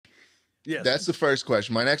Yes. That's the first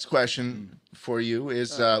question. My next question for you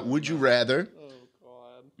is: would you rather? Oh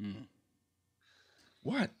God.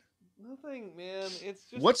 What? Nothing, man. It's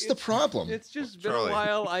just. What's the problem? It's just been Charlie. a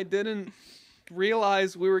while. I didn't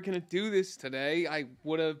realize we were gonna do this today. I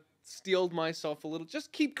would have steeled myself a little.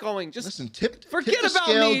 Just keep going. Just Listen, forget tip the about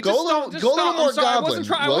scale. me. Go Just a little, don't. Just go a stop. little more I'm sorry. goblin.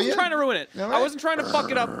 I wasn't trying to ruin it. All I right. wasn't trying to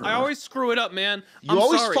fuck it up. I always screw it up, man. You I'm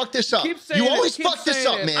always sorry. fuck this up. Keep saying You it. always Keep fuck this saying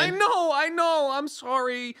up, it. man. I know. I'm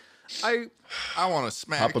sorry. I want to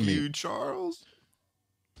smack Papa you, me. Charles,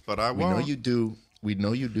 but I We won't. know you do. We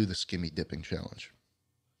know you do the skimmy dipping challenge.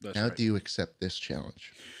 That's How right. do you accept this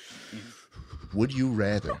challenge? Would you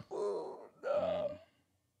rather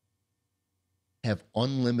have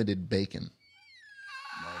unlimited bacon,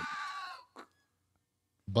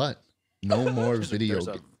 but no more video? There's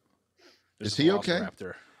a- Is there's a he okay?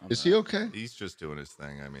 velociraptor on Is that. he okay? He's just doing his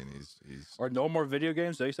thing. I mean, he's. Or no more video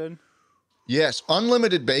games, they said? Yes,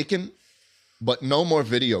 unlimited bacon, but no more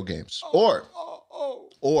video games. Or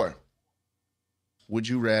would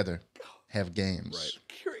you rather have games?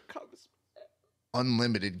 Right. Here it comes.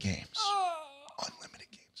 Unlimited games. Unlimited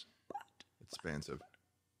games, expensive.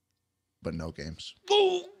 but no games.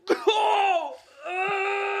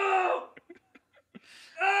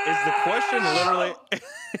 Is the question literally?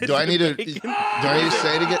 Do I need to? Do I need to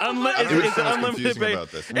say it again? Is it unlimited confusing bacon?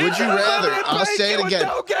 about this. Would you rather? I'll say it again.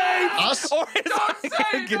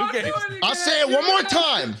 I'll say it one more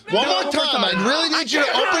time. One more time. I really need you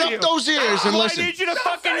to open up those ears and I listen. need you to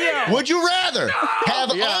fucking yell. Would you rather have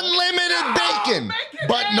unlimited bacon,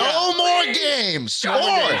 but no more games? Or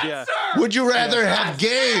Yeah. would you rather have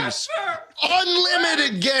games?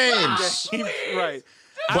 Unlimited games. Right.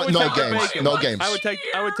 I But would no take the games. bacon. No games.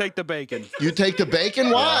 I would take the bacon. You take the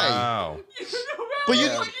bacon? Why? Wow. But you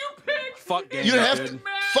Fuck games. you'd have to dude.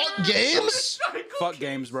 fuck games? Fuck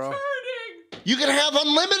games, bro. You can have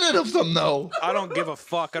unlimited of them though. I don't give a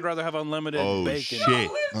fuck. I'd rather have unlimited Oh bacon.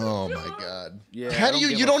 shit. Oh my god. Yeah, How I do you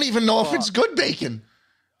give you a don't even know if fuck. it's good bacon?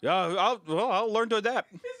 Yeah, I'll learn to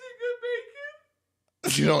adapt.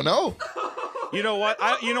 You don't know. You know what?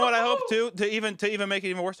 I hope to even make it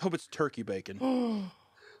even worse. Hope it's turkey bacon.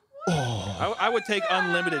 I would take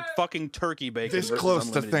unlimited fucking turkey bacon. This versus close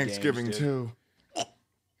to unlimited Thanksgiving games, dude. too.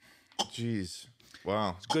 Jeez.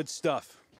 Wow. Good stuff.